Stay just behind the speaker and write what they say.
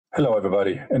Hello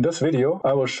everybody. In this video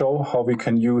I will show how we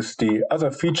can use the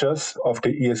other features of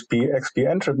the ESP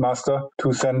Entry Master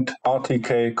to send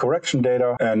RTK correction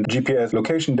data and GPS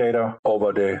location data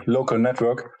over the local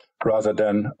network rather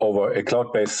than over a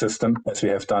cloud-based system as we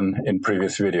have done in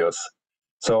previous videos.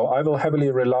 So I will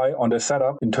heavily rely on the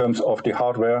setup in terms of the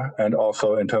hardware and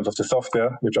also in terms of the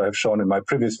software, which I have shown in my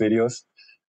previous videos.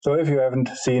 So if you haven't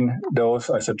seen those,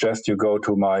 I suggest you go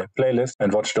to my playlist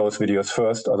and watch those videos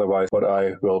first. Otherwise, what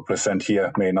I will present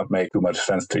here may not make too much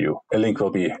sense to you. A link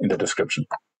will be in the description.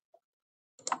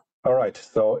 All right,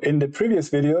 so in the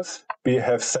previous videos, we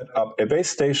have set up a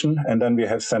base station and then we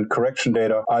have sent correction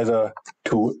data either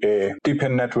to a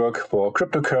DPIN network for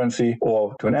cryptocurrency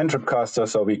or to an Entrepcaster,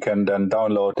 so we can then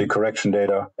download the correction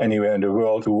data anywhere in the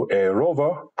world to a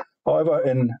rover. However,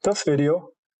 in this video,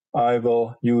 I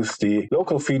will use the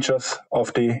local features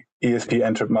of the ESP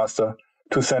Entry Master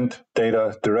to send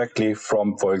data directly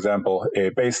from, for example, a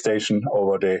base station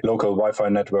over the local Wi-Fi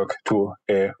network to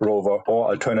a rover, or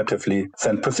alternatively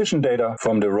send position data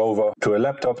from the rover to a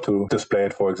laptop to display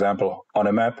it, for example, on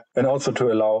a map, and also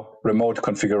to allow remote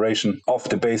configuration of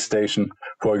the base station.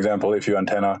 For example, if your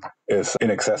antenna is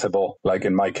inaccessible, like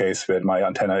in my case, where my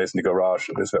antenna is in the garage,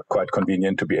 it is quite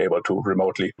convenient to be able to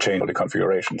remotely change the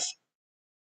configurations.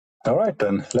 All right,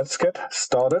 then let's get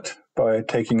started by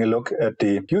taking a look at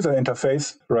the user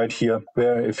interface right here,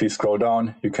 where if you scroll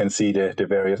down, you can see the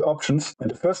various options. And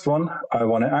the first one I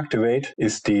want to activate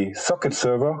is the socket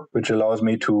server, which allows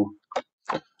me to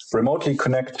remotely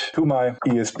connect to my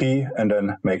ESP and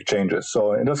then make changes.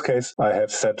 So in this case, I have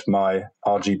set my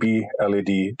RGB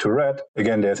LED to red.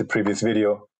 Again, there's a previous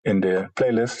video in the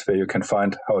playlist where you can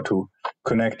find how to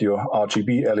connect your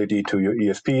RGB LED to your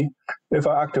ESP. If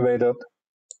I activate it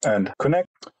and connect,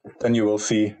 then you will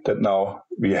see that now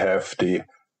we have the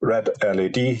red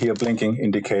LED here blinking,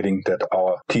 indicating that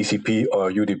our TCP or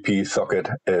UDP socket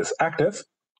is active.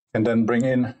 And then bring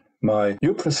in my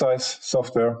UPrecise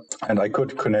software, and I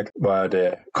could connect via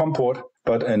the COM port,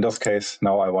 but in this case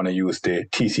now I want to use the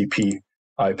TCP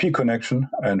IP connection,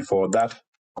 and for that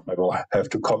I will have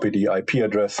to copy the IP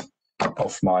address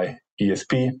of my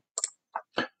ESP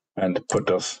and put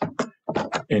this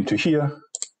into here.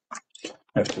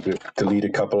 I have to delete a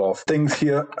couple of things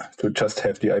here to just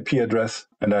have the IP address,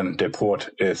 and then the port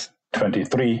is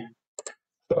 23,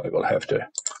 so I will have to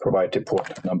provide the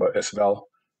port number as well,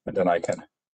 and then I can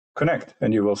connect,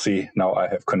 and you will see now I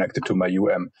have connected to my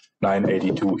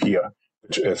UM982 here,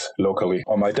 which is locally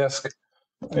on my desk.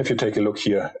 If you take a look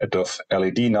here at this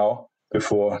LED now,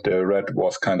 before the red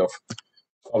was kind of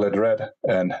solid red,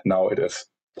 and now it is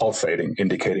pulsating,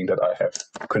 indicating that I have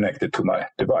connected to my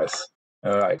device.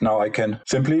 All right, now I can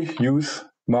simply use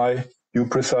my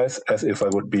UPrecise as if I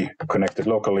would be connected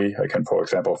locally. I can, for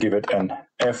example, give it an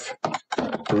FRESET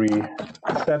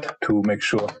to make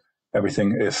sure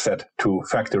everything is set to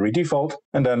factory default.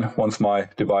 And then once my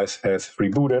device has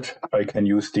rebooted, I can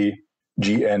use the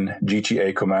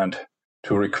GNGTA command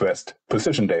to request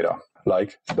position data,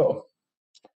 like so.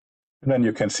 And then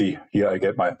you can see here I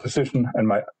get my position, and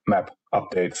my map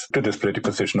updates to display the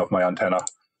position of my antenna,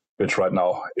 which right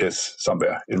now is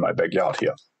somewhere in my backyard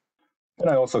here. And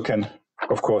I also can,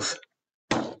 of course,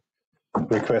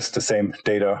 request the same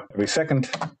data every second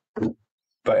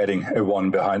by adding a 1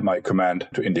 behind my command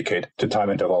to indicate the time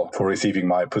interval for receiving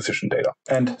my position data.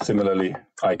 And similarly,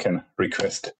 I can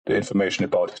request the information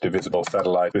about the visible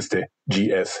satellite with the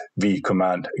GSV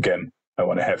command. Again, I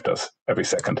want to have this every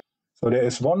second. So there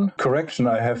is one correction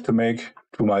I have to make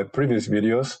to my previous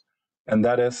videos, and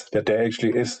that is that there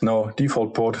actually is no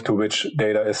default port to which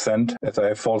data is sent, as I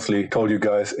have falsely told you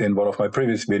guys in one of my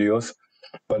previous videos.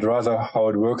 But rather how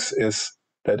it works is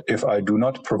that if I do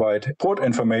not provide port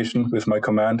information with my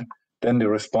command, then the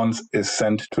response is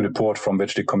sent to the port from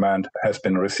which the command has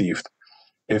been received.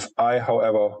 If I,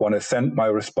 however, want to send my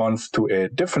response to a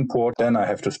different port, then I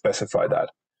have to specify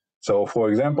that. So for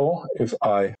example, if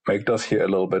I make this here a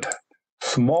little bit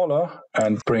smaller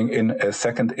and bring in a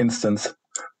second instance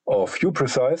of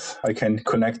UPrecise, I can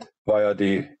connect via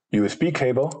the USB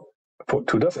cable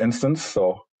to this instance.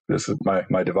 So this is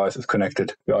my device is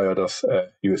connected via this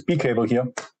USB cable here.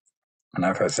 And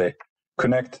if I say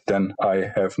connect, then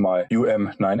I have my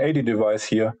UM980 device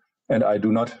here, and I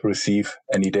do not receive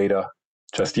any data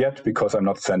just yet because I'm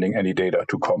not sending any data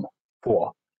to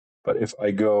COM4. But if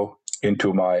I go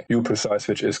into my UPrecise,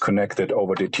 which is connected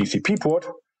over the TCP port,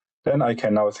 then I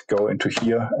can now go into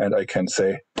here and I can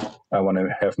say I want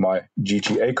to have my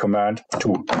GTA command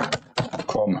to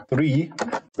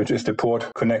COM3, which is the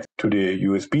port connected to the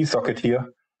USB socket here.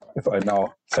 If I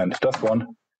now send this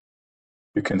one,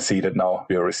 you can see that now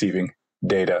we are receiving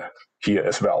data here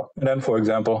as well. And then, for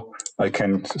example, I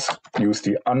can use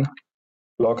the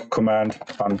unlog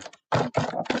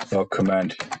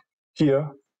command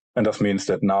here, and this means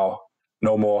that now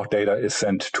no more data is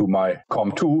sent to my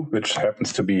COM2, which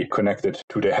happens to be connected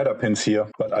to the header pins here,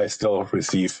 but I still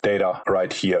receive data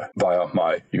right here via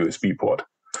my USB port.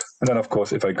 And then, of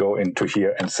course, if I go into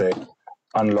here and say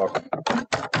unlock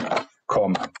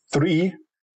COM3,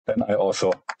 then I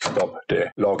also stop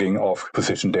the logging of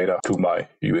position data to my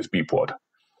USB port.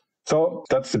 So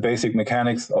that's the basic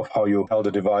mechanics of how you tell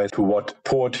the device to what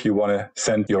port you want to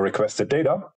send your requested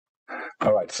data.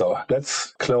 All right, so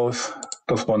let's close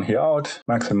this one here out,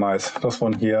 maximize this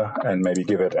one here, and maybe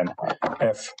give it an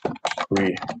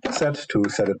FRESET to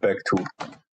set it back to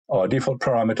our default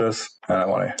parameters. And I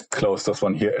want to close this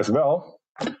one here as well.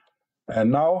 And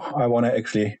now I want to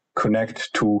actually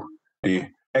connect to the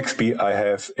XP I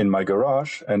have in my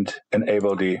garage and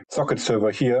enable the socket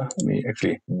server here. Let me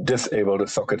actually disable the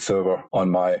socket server on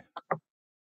my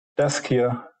desk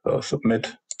here. So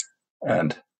submit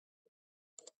and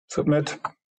submit.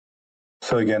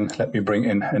 So again, let me bring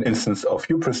in an instance of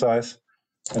UPrecise.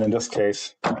 And in this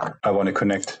case, I want to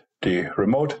connect the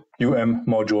remote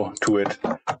module to it,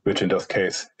 which in this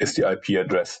case is the IP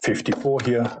address 54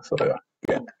 here. So there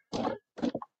again.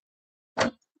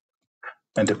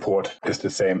 And the port is the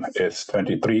same as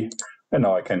 23. And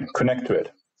now I can connect to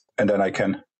it. And then I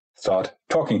can start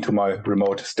talking to my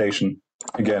remote station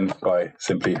again by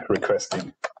simply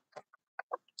requesting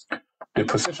the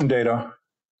position data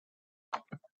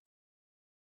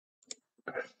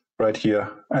right here.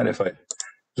 And if I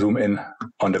zoom in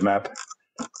on the map,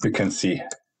 you can see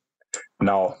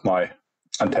now my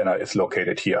antenna is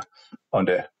located here on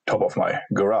the top of my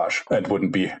garage and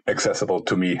wouldn't be accessible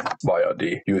to me via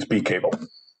the USB cable.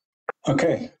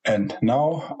 Okay, and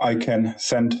now I can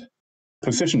send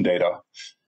position data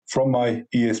from my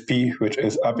ESP, which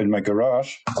is up in my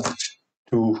garage,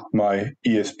 to my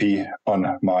ESP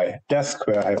on my desk,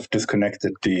 where I have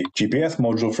disconnected the GPS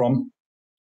module from.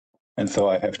 And so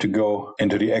I have to go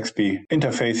into the XP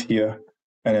interface here.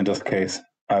 And in this case,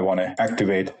 I want to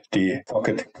activate the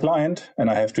socket client, and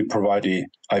I have to provide the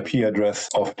IP address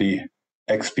of the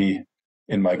XP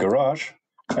in my garage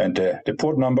and the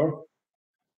port number.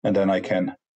 And then I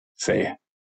can say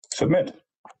submit.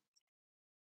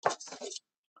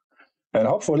 And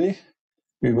hopefully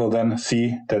we will then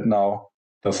see that now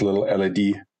this little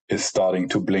LED is starting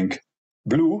to blink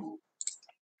blue.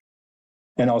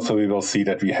 And also we will see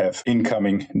that we have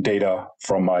incoming data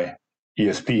from my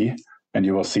ESP, and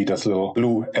you will see this little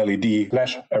blue LED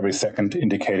flash every second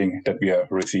indicating that we are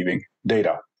receiving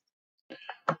data.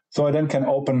 So I then can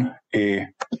open a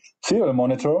serial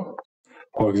monitor,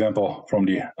 for example, from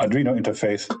the Arduino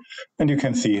interface, and you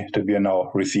can see that we are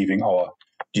now receiving our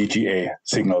GGA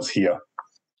signals here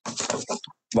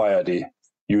via the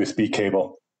USB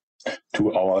cable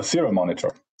to our serial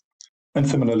monitor. And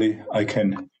similarly, I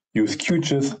can use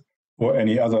QZSS or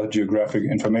any other geographic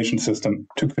information system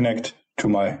to connect to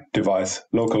my device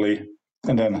locally.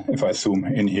 And then if I zoom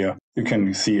in here, you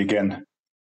can see again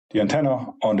the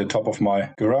antenna on the top of my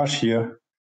garage here.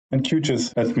 And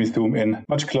QZSS lets me zoom in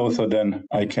much closer than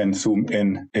I can zoom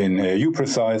in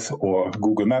UPrecise or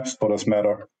Google Maps for this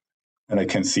matter. And I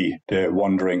can see the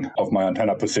wandering of my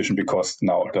antenna position because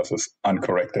now this is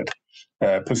uncorrected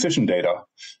position data.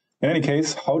 In any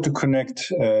case, how to connect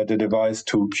the device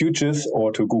to QZSS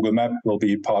or to Google Map will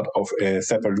be part of a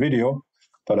separate video,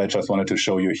 but I just wanted to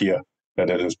show you here that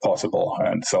it is possible.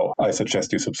 And so I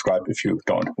suggest you subscribe if you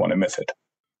don't want to miss it.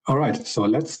 All right, so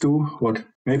let's do what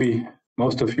maybe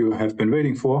most of you have been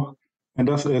waiting for, and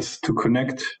that is to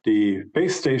connect the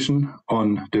base station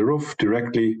on the roof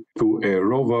directly to a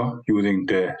rover using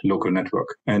the local network.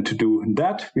 And to do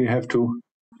that, we have to,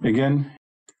 again,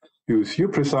 use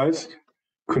UPrecise,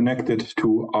 connected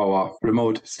to our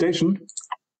remote station.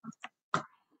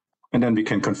 And then we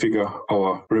can configure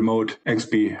our remote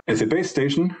XP as a base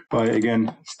station by,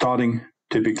 again, starting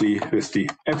typically with the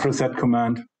FRESET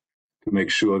command to make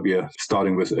sure we are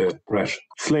starting with a fresh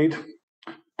slate.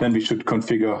 Then we should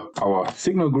configure our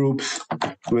signal groups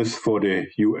with, for the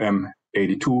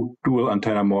UM82 dual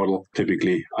antenna model,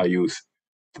 typically I use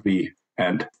 3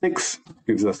 and 6,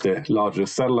 gives us the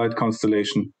largest satellite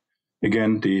constellation.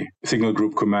 Again, the signal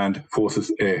group command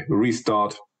forces a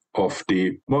restart of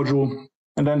the module,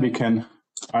 and then we can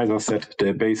either set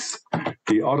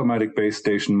the automatic base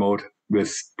station mode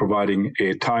with providing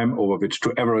a time over which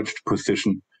to average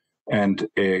position and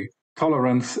a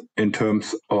tolerance in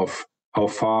terms of how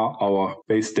far our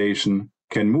base station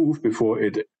can move before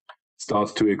it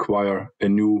starts to acquire a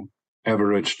new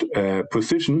averaged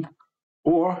position.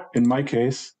 Or in my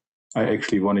case, I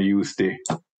actually want to use the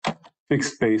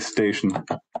fixed base station,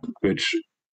 which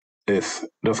is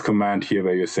this command here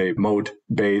where you say mode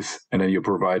base, and then you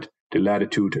provide the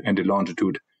latitude and the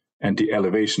longitude and the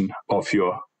elevation of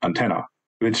your antenna,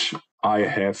 which I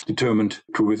have determined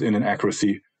to within an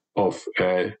accuracy of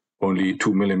only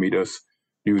 2 millimeters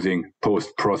using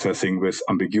post-processing with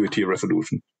ambiguity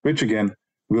resolution, which again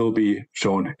will be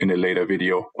shown in a later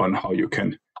video on how you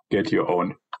can get your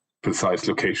own precise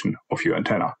location of your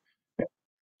antenna.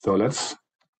 So let's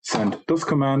send this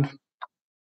command,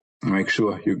 make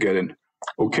sure you get an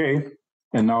OK,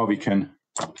 and now we can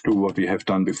do what we have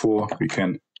done before. We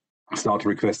can start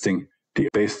requesting the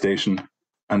base station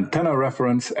antenna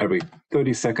reference every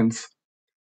 30 seconds.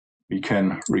 We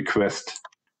can request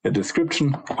a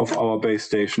description of our base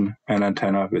station and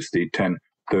antenna with the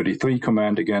 1033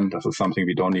 command. Again, this is something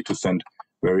we don't need to send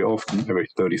very often. Every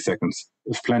 30 seconds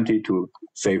is plenty to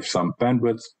save some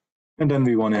bandwidth. And then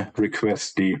we want to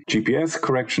request the GPS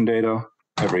correction data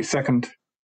every second,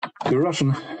 the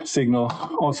Russian signal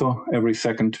also every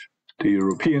second, the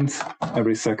Europeans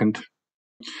every second.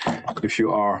 If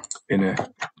you are in a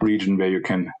region where you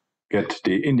can get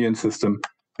the Indian system,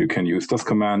 you can use this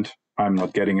command. I'm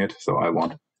not getting it, so I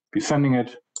won't be sending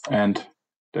it. And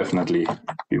definitely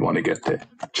we want to get the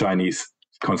Chinese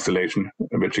constellation,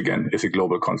 which again is a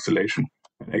global constellation,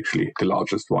 and actually the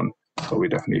largest one. So we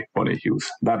definitely want to use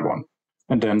that one.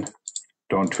 And then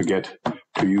don't forget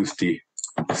to use the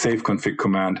SAVECONFIG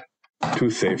command to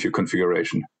save your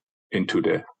configuration into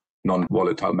the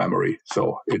non-volatile memory,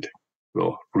 so it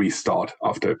will restart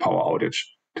after a power outage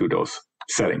to those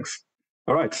settings.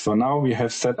 All right, so now we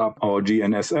have set up our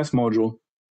GNSS module,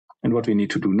 and what we need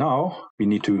to do now, we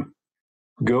need to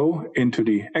go into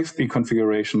the XP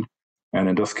configuration, and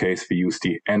in this case we use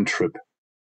the N-trip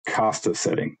caster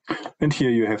setting. And here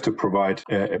you have to provide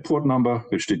a port number,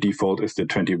 which the default is the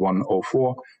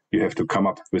 2104. You have to come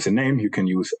up with a name. You can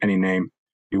use any name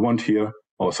you want here.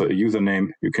 Also a username,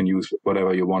 you can use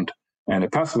whatever you want, and a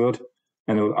password.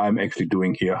 And what I'm actually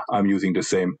doing here, I'm using the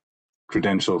same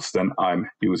credentials than I'm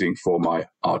using for my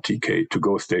RTK to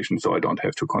go station, so I don't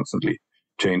have to constantly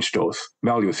change those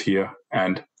values here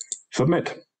and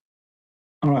submit.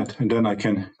 All right, and then I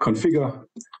can configure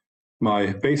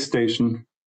my base station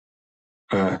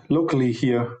locally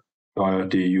here via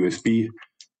the USB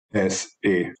as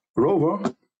a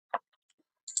rover.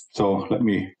 So let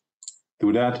me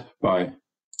do that by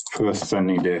first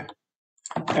sending the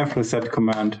FRESET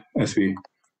command, as we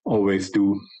always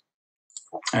do,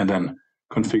 and then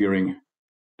configuring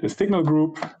the signal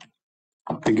group.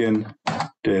 Again,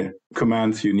 the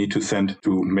commands you need to send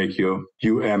to make your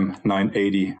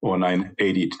UM980 or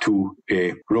 982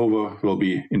 a rover will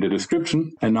be in the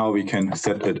description. And now we can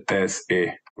set it as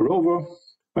a rover.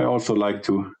 I also like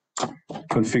to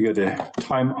configure the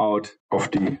timeout of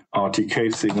the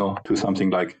RTK signal to something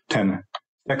like 10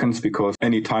 seconds, because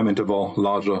any time interval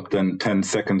larger than 10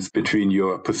 seconds between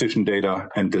your position data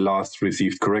and the last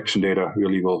received correction data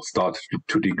really will start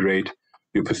to degrade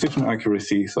your position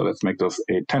accuracy. So let's make this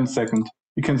a 10 second.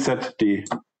 You can set the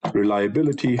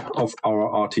reliability of our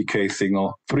RTK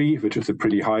signal 3, which is a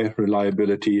pretty high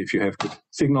reliability if you have good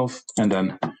signals. And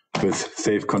then with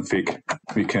SAVECONFIG,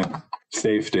 we can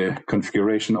save the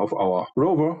configuration of our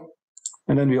rover.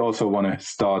 And then we also want to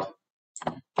start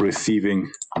receiving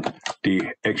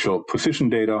the actual position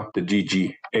data, the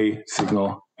GGA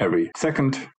signal, every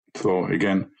second. So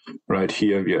again, right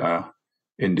here we are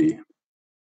in the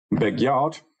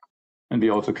backyard, and we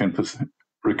also can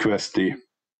request the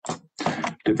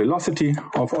velocity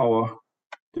of our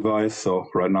device. So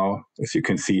right now, as you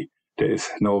can see, there is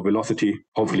no velocity.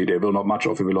 Hopefully there will not much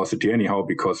of a velocity anyhow,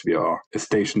 because we are a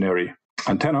stationary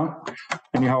antenna.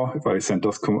 Anyhow, if I send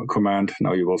this command,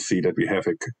 now you will see that we have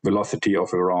a velocity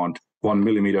of around 1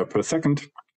 millimeter per second,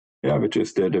 which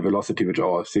is the velocity which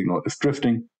our signal is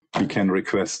drifting. We can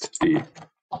request the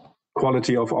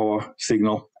quality of our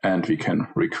signal, and we can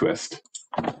request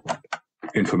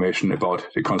information about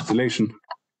the constellation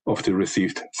of the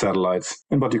received satellites.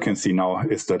 And what you can see now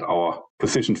is that our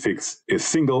position fix is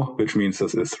single, which means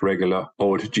this is regular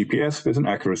old GPS with an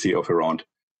accuracy of around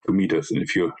 2 meters. And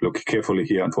if you look carefully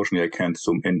here, unfortunately I can't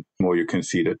zoom in more, you can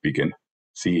see that we can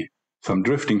see some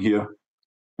drifting here.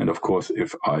 And of course,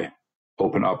 if I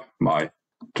open up my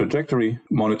trajectory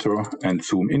monitor and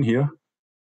zoom in here,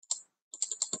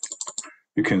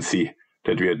 you can see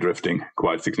that we are drifting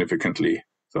quite significantly.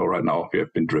 So right now we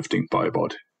have been drifting by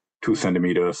about 2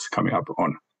 centimeters, coming up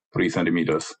on 3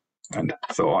 centimeters, and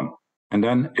so on. And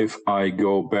then if I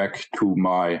go back to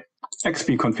my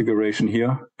XP configuration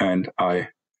here and I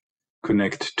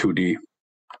connect to the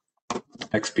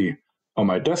XP on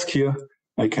my desk here,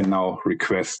 I can now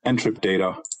request Entrep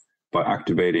data by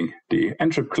activating the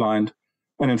Entrep client.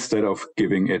 And instead of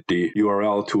giving it the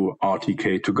URL to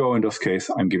RTK to go in this case,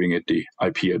 I'm giving it the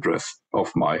IP address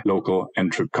of my local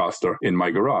Entrep caster in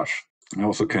my garage. I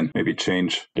also can maybe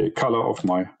change the color of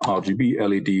my RGB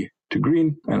LED to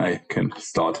green, and I can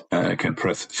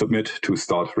press submit to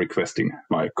start requesting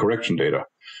my correction data.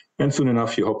 And soon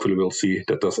enough, you hopefully will see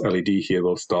that this LED here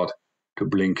will start to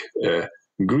blink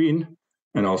green,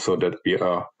 and also that we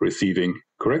are receiving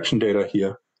correction data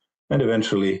here. And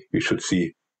eventually we should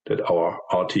see that our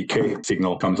RTK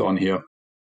signal comes on here.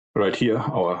 Right here,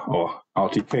 our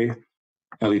RTK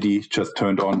LED just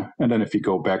turned on. And then if you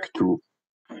go back to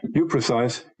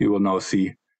UPrecise, you will now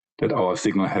see that our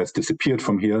signal has disappeared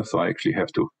from here. So I actually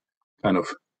have to kind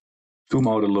of zoom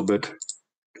out a little bit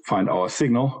to find our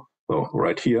signal. So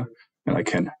right here, and I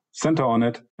can center on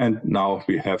it. And now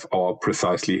we have our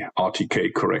precisely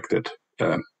RTK corrected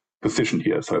position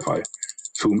here. So if I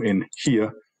zoom in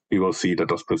here, we will see that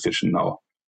this position now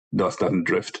doesn't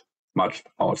drift much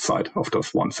outside of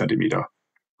this 1 centimeter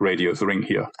radius ring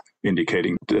here,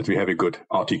 indicating that we have a good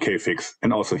RTK fix.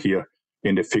 And also here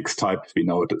in the fix type, we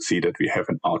now see that we have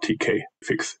an RTK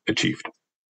fix achieved.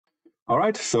 All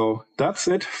right, so that's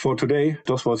it for today. If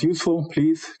this was useful,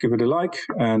 please give it a like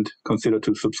and consider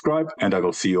to subscribe, and I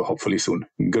will see you hopefully soon.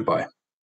 Goodbye.